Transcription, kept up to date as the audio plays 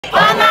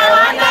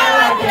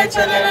It's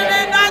a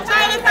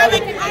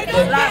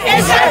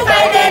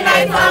Friday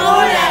night for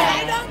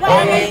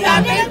when it's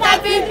a big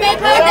happy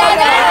people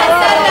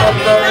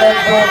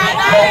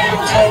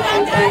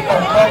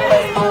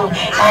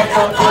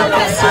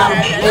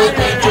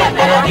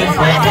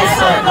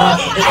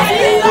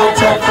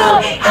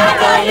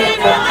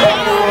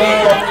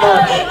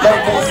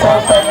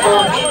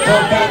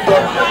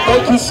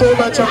Thank you so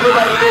much,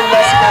 everybody.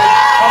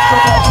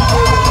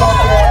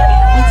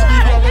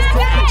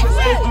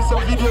 Let's do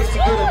some videos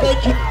together.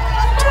 Thank you.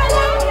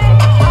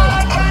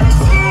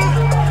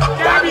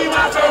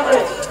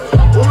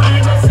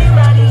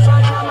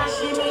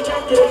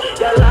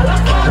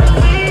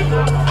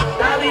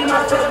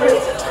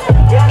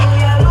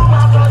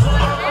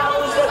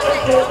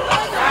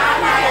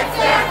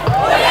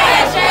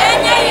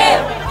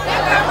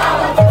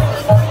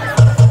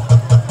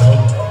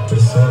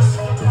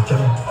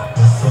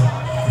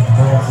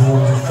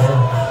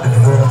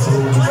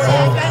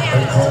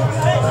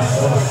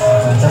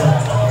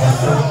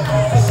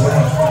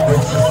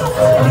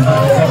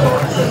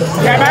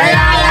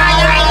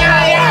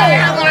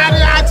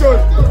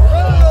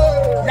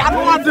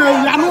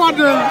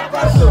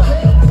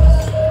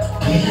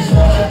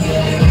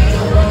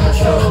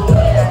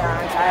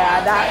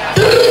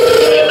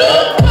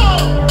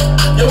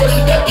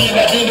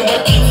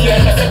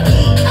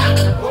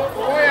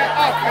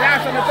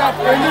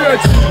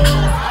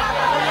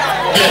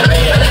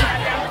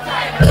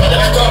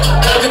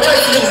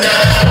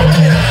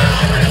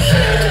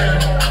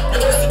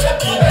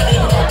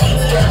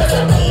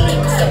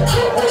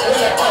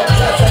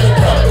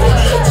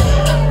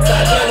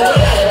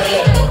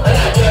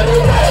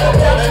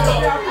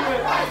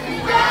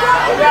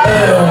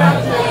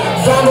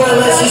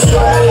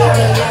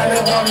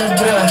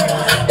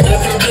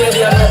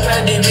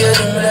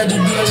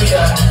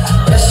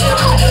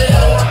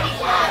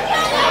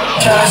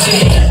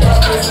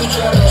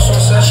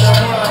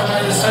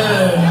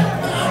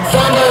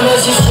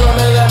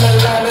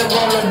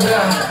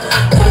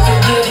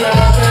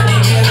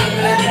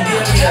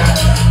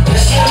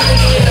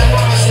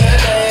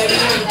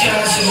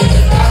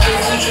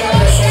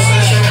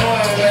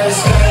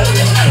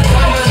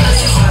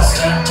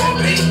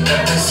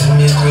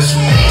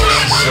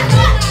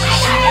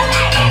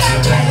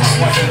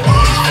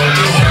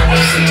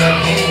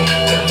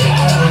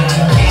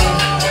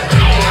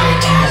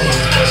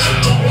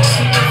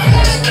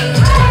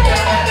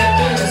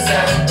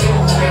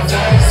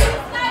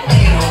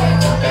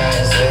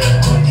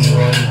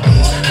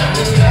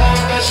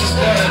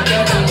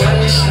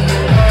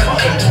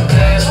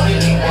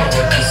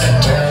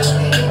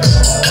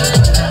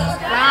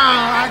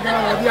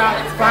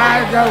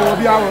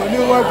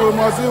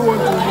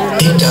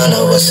 You don't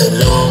know what's a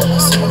low.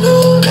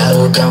 I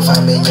will come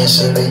find me and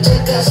she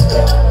reject that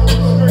stuff.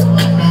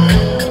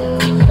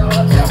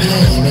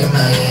 Playing in my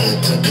head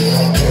today,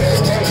 I can't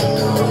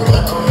know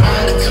what I'm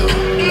running to.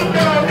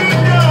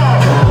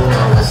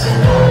 What's a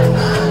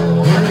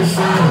low? Every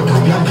phone, go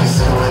beyond the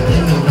sun. I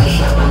need me my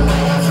shop, I'm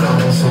not from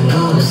it's a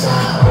loser.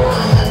 Oh,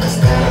 I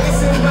understand.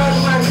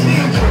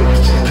 You can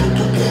reach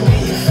to get me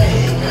a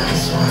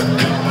famous one.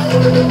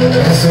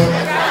 That's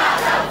it.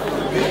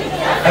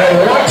 Hey,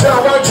 one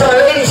time,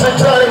 ladies and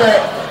gentlemen,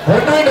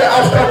 we're doing the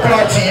after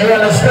party, you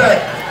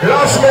understand?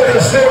 Lasmid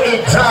is still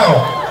in town.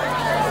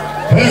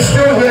 He's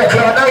still here,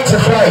 Club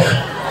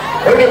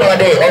 95.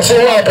 Everybody, I say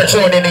one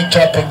opportunity in the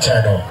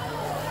picture now.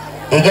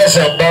 He gets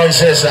some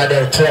bounces at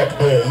the top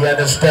there, you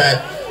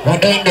understand? We're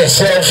doing the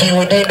selfie,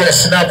 we're doing the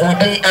snap, we're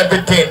doing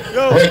everything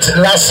with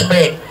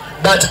Lasmid.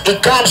 But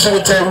it comes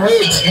with a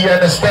rate, you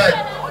understand?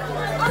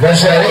 That's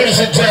right, ladies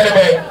and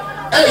gentlemen.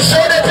 Hey, so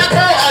the people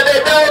are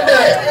down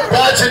there.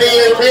 Party the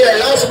area.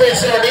 Lasmid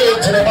is on here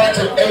to the mat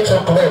to 8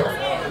 o'clock.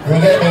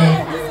 You get me?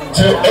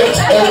 To 8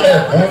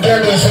 a.m. You get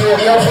me? So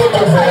we are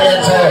photo for the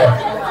entire.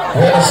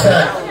 You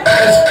understand?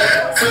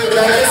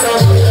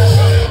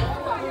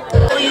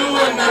 You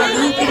wanna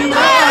look in my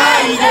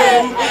eyes,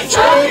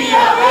 show me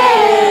your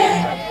way.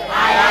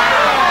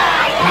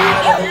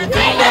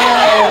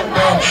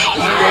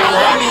 You don't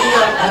want me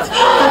up, that's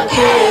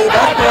okay.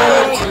 That's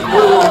better to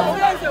go.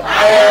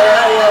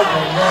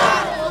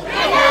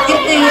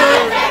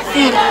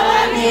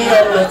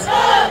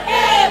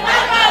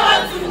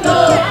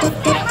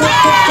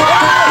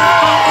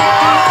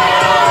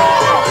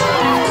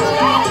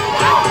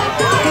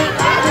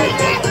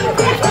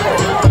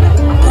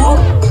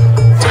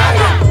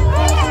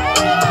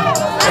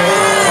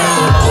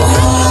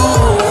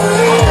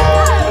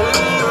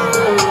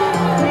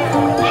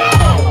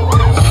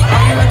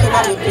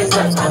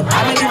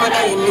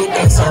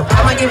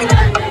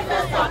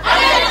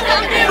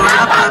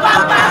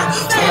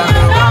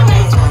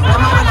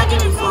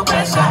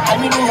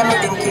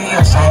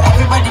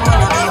 Everybody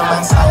wanna be on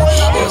my side.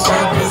 It's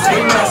like this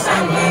in my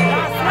side.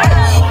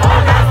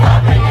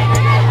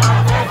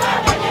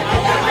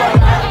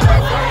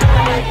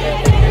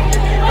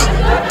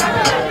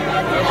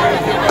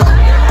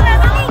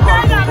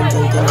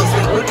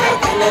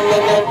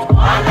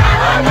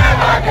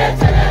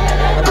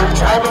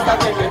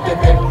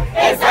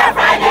 It's a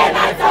Friday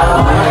night.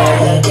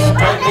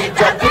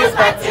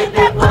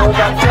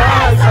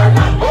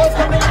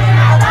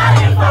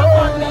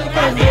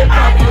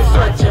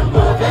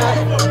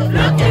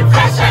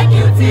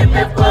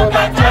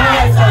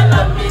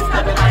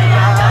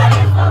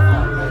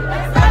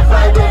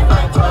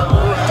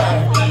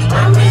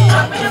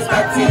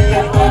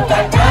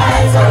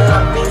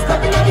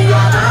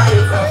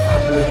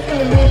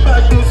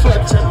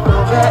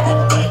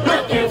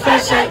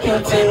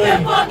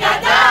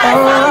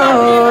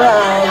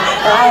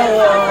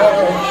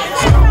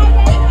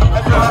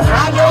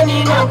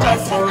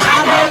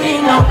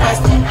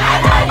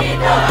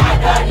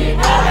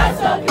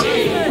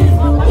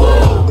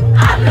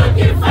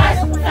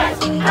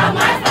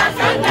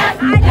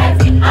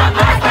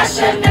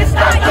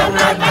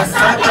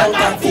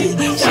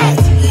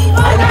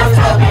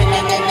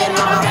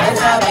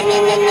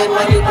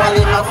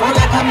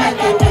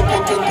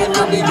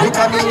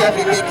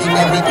 making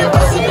everything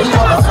possible.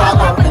 I'm a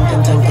fag up,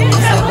 thinking.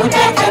 It's a good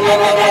day,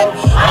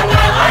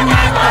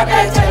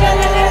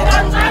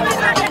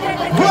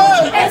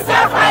 it's a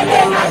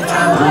Friday night.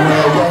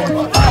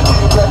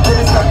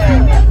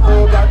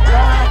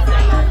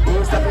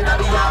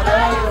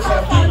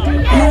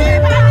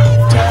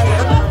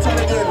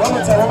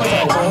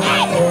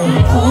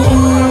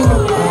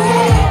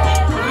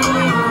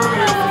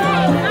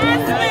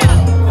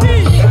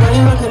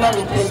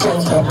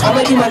 I'm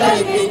a demon that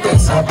you need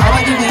this up. I'm a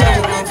demon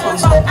that you need full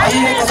stop. I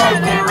hear the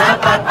sound of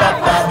rap.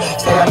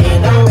 Stay up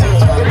in the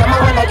way. Remember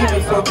when I give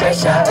you full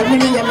pressure. Every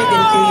day you make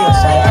them kill your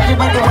side.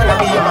 Everybody wanna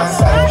be on my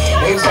side.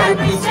 Hey, sorry,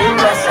 please be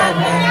my side,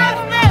 man.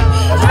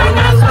 I'm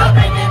not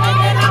stopping.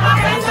 I'm a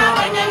friend, so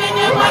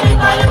nobody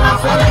calling my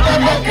phone like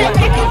I'm not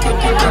kicking.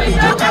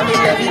 You got me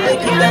heavy,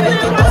 making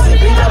everything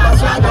possible. I'm a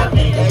swag up.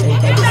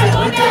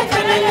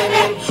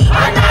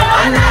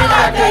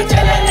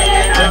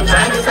 I'm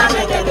trying to stop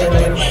making the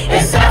win.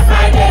 It's a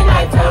Friday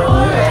night,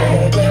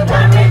 alright.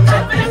 Don't make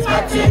up this,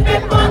 but you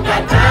get more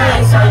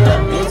guys. All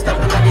of me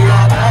stepping on the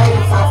other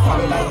for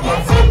fun. Like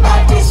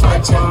everybody's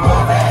watching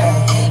movie.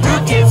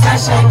 Looking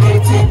fresh and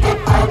beauty,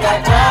 people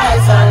got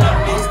eyes. All of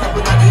me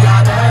stepping on the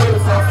other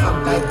for fun.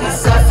 Like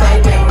it's a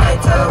Friday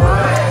night,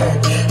 alright.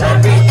 Don't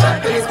make up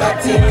this, but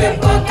you get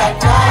more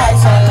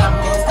guys. All of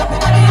me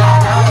stepping on the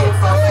other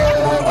for fun.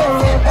 Like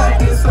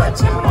everybody's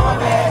watching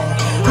movie.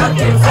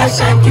 Looking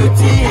fresh and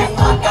beauty,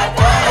 people got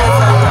eyes.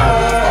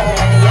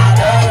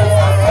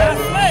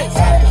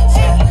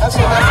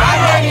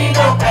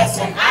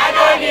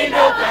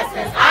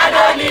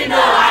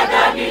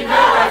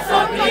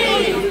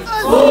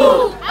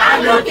 I'm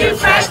looking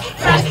fresh,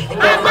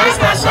 my mind's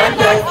fashion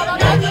day.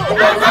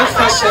 My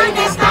fashion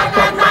is not a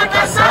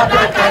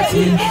sabraka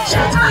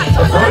t-shirt.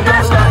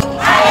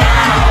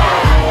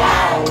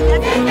 You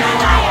think that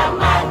I am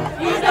mad?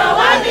 You don't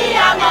want me, I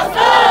must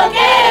go,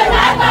 okay?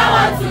 Right now I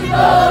want to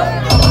go.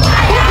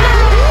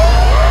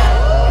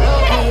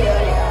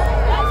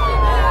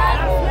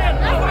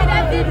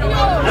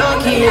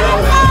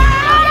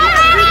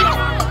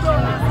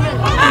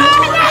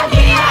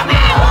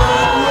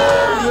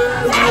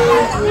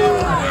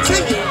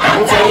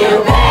 I'm telling you,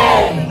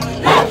 babe,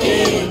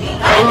 lucky,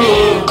 I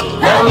mean,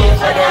 love me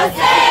for the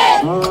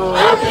sake.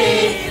 Oh,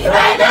 please,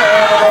 right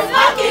now,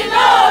 fucking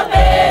love,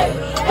 babe.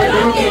 The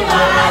look in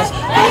my eyes,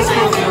 makes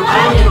me feel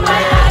cold in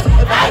my eyes.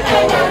 I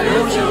can't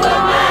look you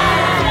on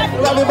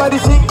mine. Everybody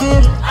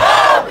singing.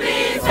 Oh,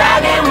 please, I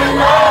give me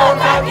love,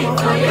 talking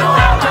to you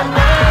out my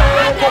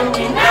mind. I can't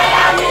deny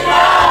I'm in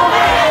love,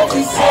 man,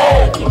 to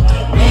say.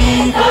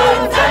 Please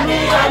don't tell me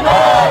I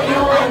love you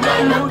when I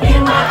look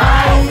in my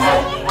eyes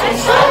and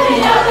show me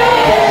your way.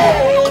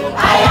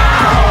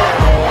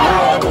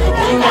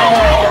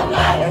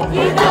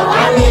 You don't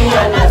want me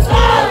on the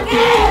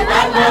smoking,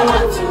 I don't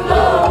want to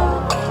know.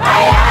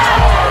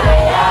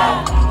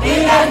 You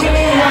don't give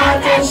me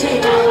attention,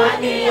 you don't want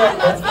me on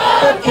the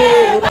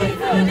smoking.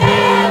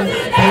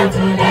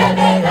 Today,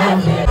 I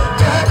love you.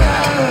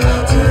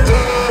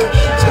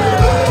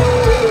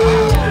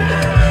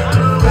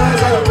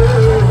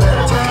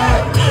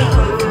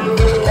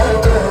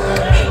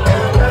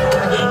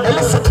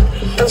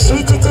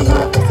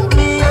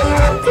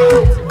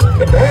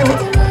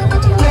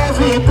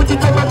 Put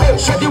it on my bed,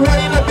 show the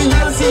wine like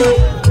Beyonce.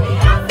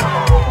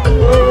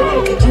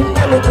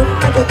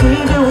 I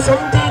can do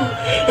something.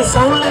 It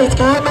sound like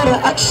camera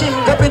action.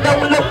 Drop it down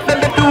low, then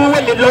they do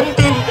when they long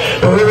thing.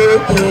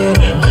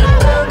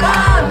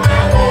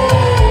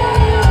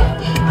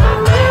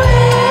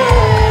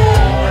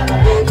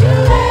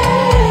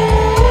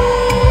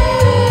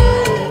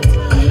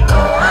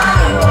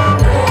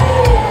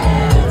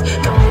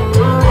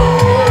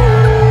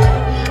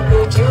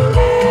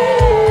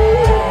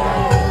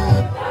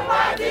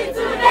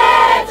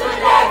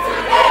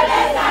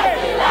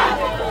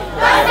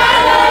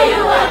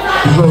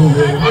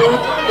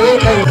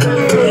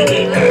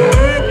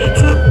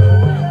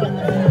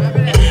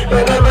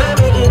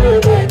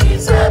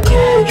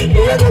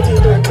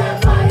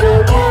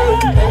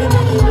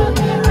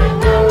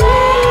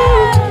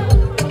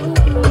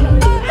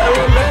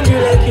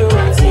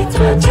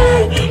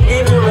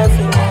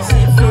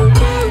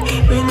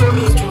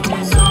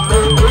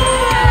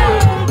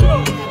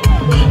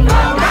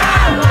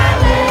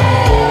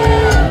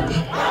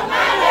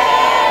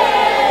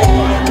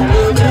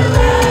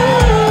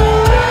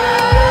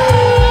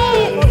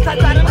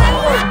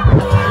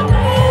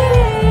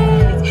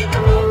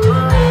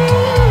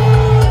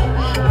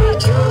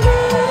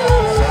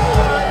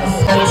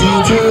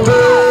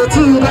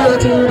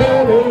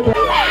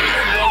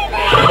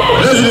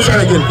 Let's do this one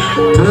again.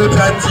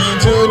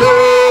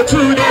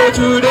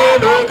 Today,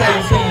 no can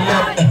feel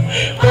up.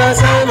 Cause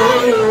I know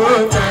you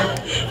want time.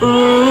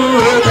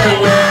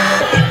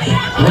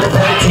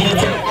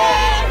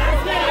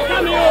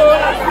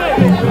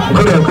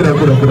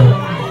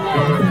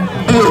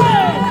 Good.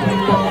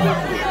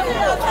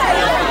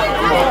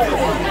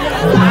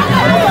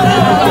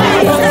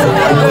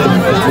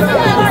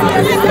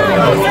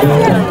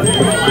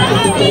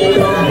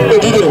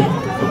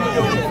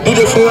 DJ,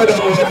 forward and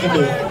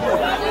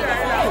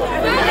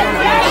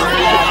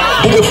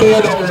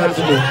share that with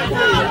today.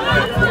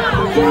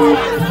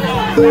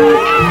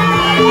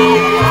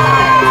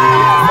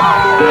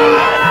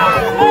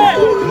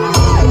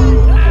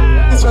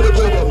 This one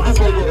again.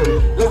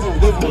 Listen.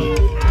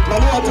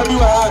 Mama watabi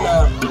wa ana.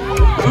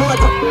 Mama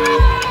watabi.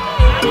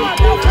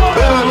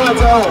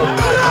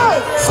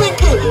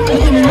 Sink it.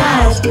 Give me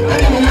nice, give me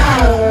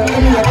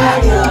your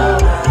body.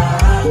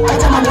 I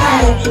tell my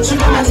life, she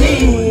got my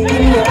teeth, give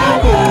me your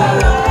body.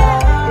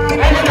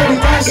 Everybody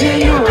crashing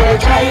you, they're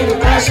trying to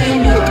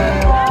crashing you.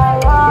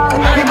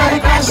 Everybody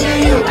crashing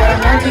you, but I'm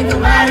nothing to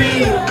marry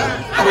you.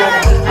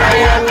 I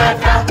am not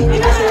that, it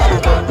doesn't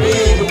have to be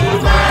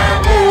fine.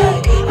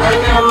 I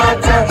am not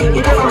that,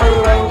 it doesn't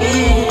have to be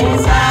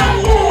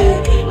inside.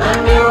 I'm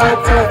the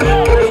water,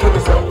 baby, give me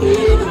something,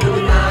 give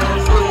me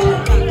nice.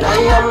 I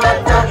am not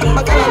that,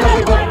 but I love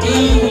you, but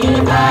give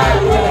me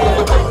nice.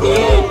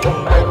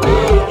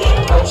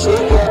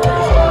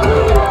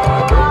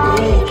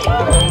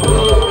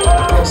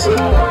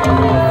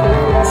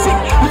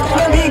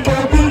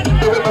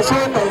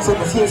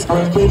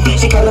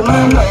 She call her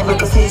my love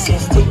like a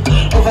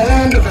C60.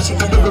 Overland over, she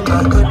can do the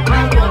back.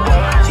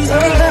 She's all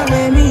around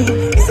with me.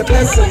 It's a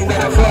blessing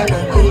that I find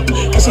her quick.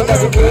 And she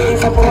doesn't care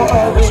if I'm poor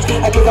or rich.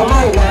 I give her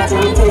my life to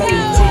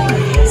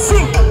eternity.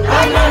 Sing!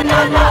 Oh no.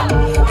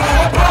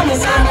 I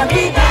promise I'ma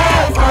be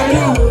there for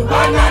you.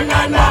 Oh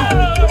no.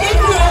 If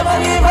you ever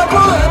leave a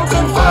good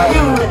thing for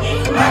you,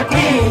 my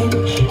queen,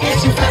 get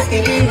you first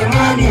in the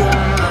morning.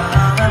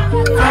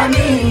 For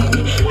me,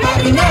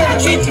 baby, never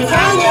treat you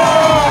for you.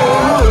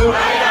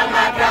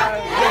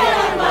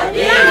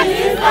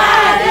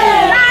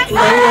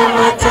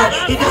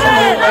 It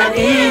doesn't matter,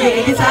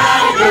 it's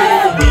hard.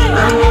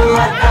 I'm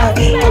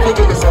gonna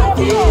give you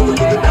something, give me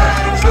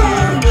nice.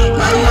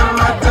 I am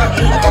matter,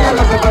 I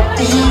love about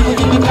you,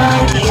 give me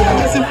nice.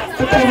 Listen,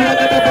 the time I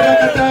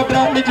got a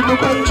black, need to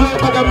look on job,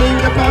 but I'm in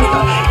the pasta.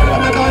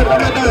 Ramadan,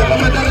 look at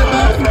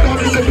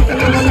it.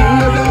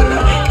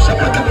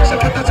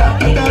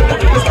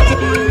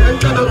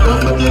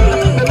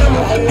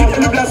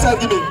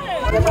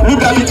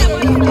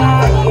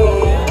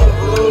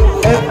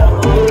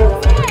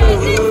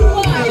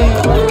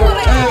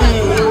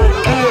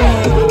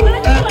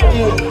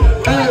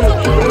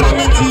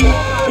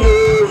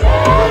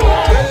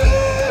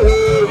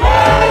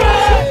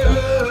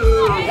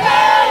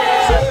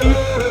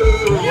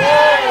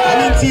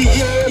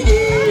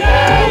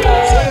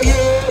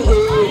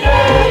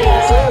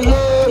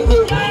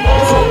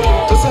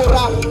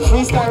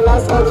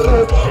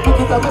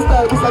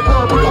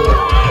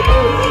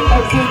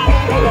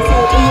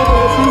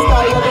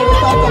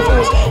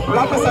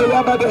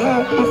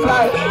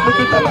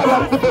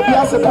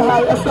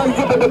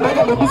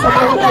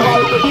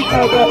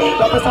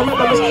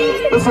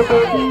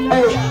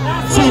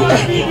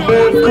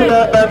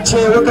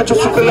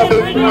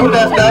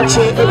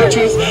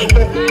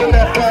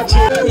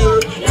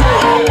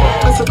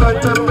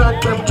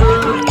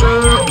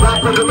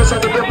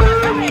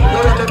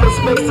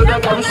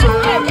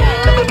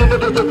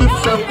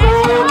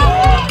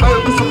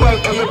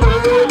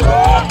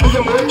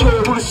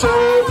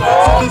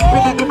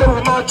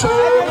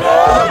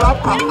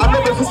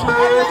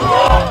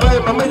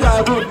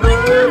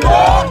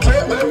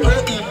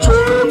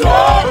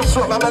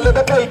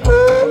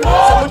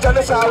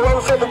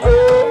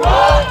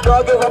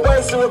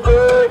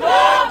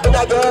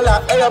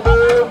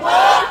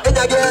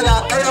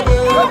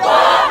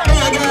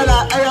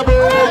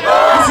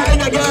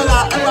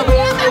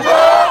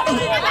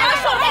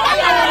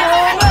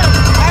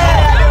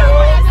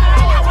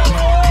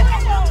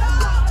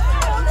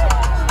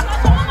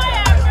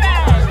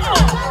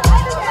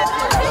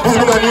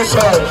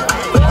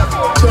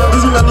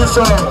 This is a new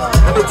song,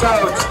 and it's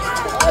out.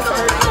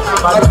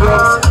 My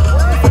friends,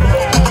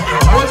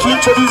 I want to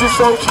introduce this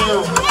song to you.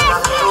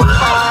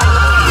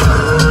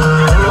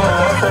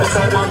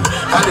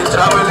 I did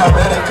travel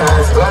America,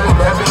 exploring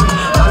heaven.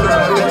 I'm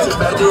getting weddings,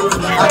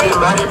 I did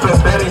money,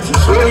 prosperity,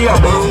 so you're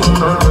amazing.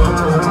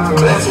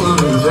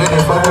 Blessings, ready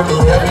for me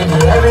every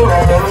day, every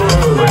night, every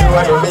day. You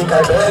want to make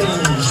a berry,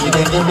 she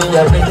dey give me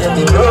everything,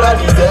 the know that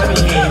is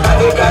heavy. I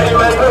dey carry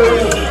my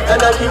glory,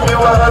 and I keep you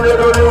 100,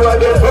 only one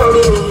day for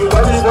me.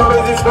 What is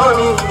always is for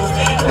me,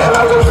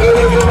 never go fail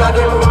again, I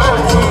dey move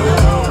mountains.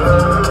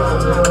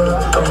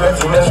 I'm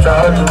getting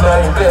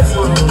extraordinary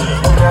blessing,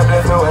 I'm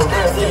blessed no one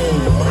can see.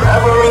 I'm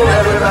moving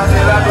everywhere,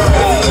 I don't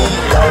get it.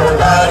 I'm a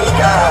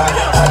barrica,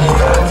 I dey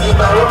turn deep,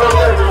 I don't know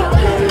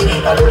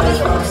everything. I don't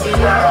just go see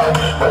her,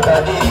 but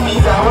I dey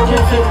beat, I won't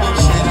get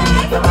finish it.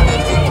 Them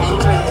they take me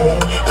play,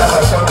 I'm a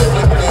song that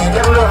they play,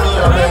 them know me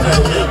already.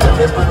 Them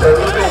they put on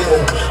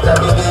replay, that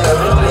me they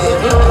have replay.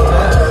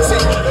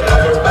 See,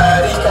 I'm a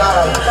barrica,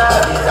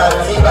 I dey turn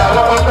deep, I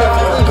won't get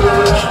finish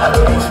it. I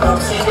don't just go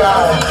see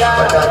her,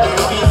 but I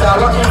dey beat, I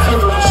won't get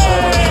finish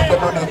it.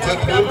 They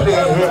take me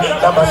play,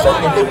 now my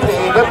song they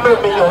play, them know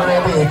me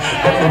already.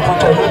 Them they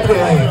put on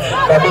replay,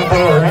 that me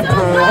they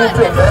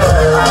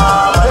replay.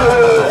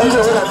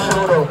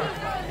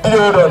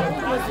 Hold on.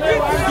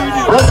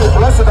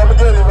 What's it? I'm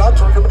getting the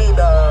outro.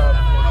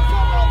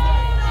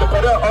 The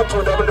brother outro.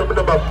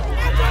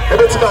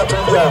 It's not to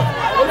be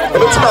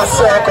it's not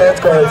so correct.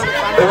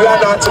 We are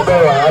not to go.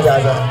 Yeah,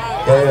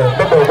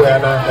 no more. We are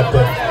not at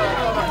the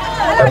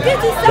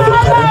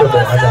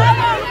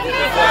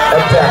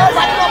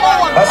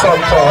that's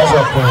all.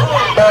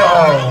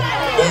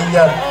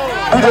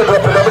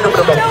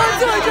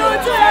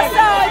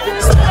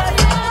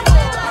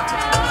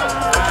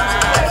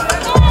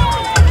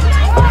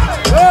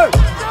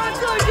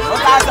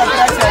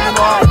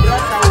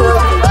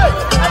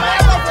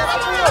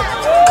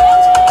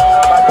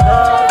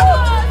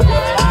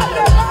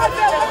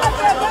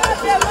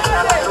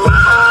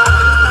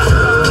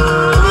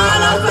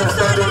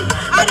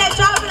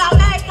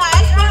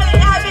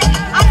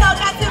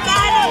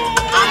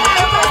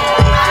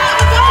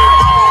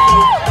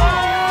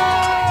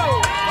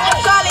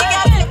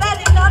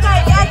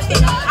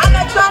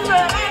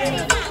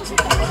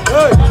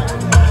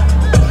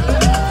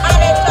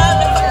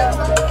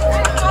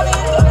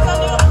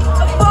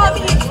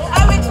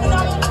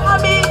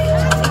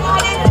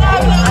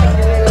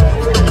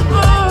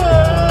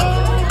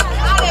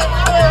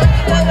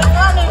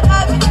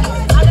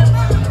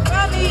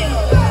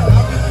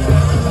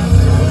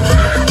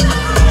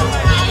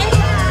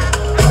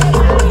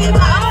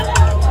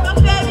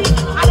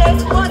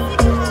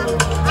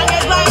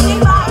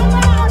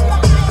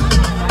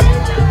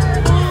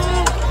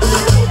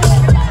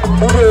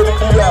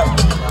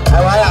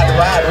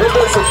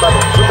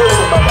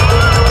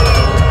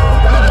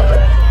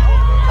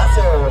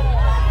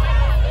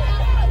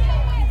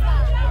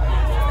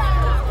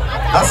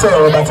 I said,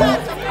 Roberta,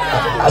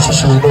 I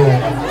should know.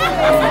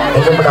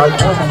 And then I'll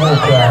tell you,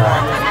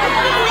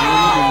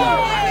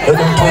 and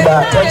then to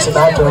that tension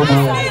out of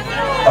you.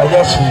 Oh,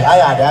 yes, I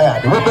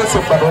had. We'll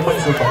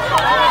super.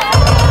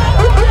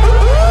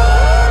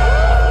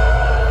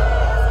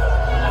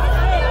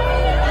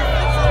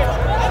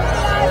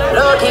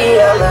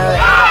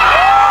 Lucky,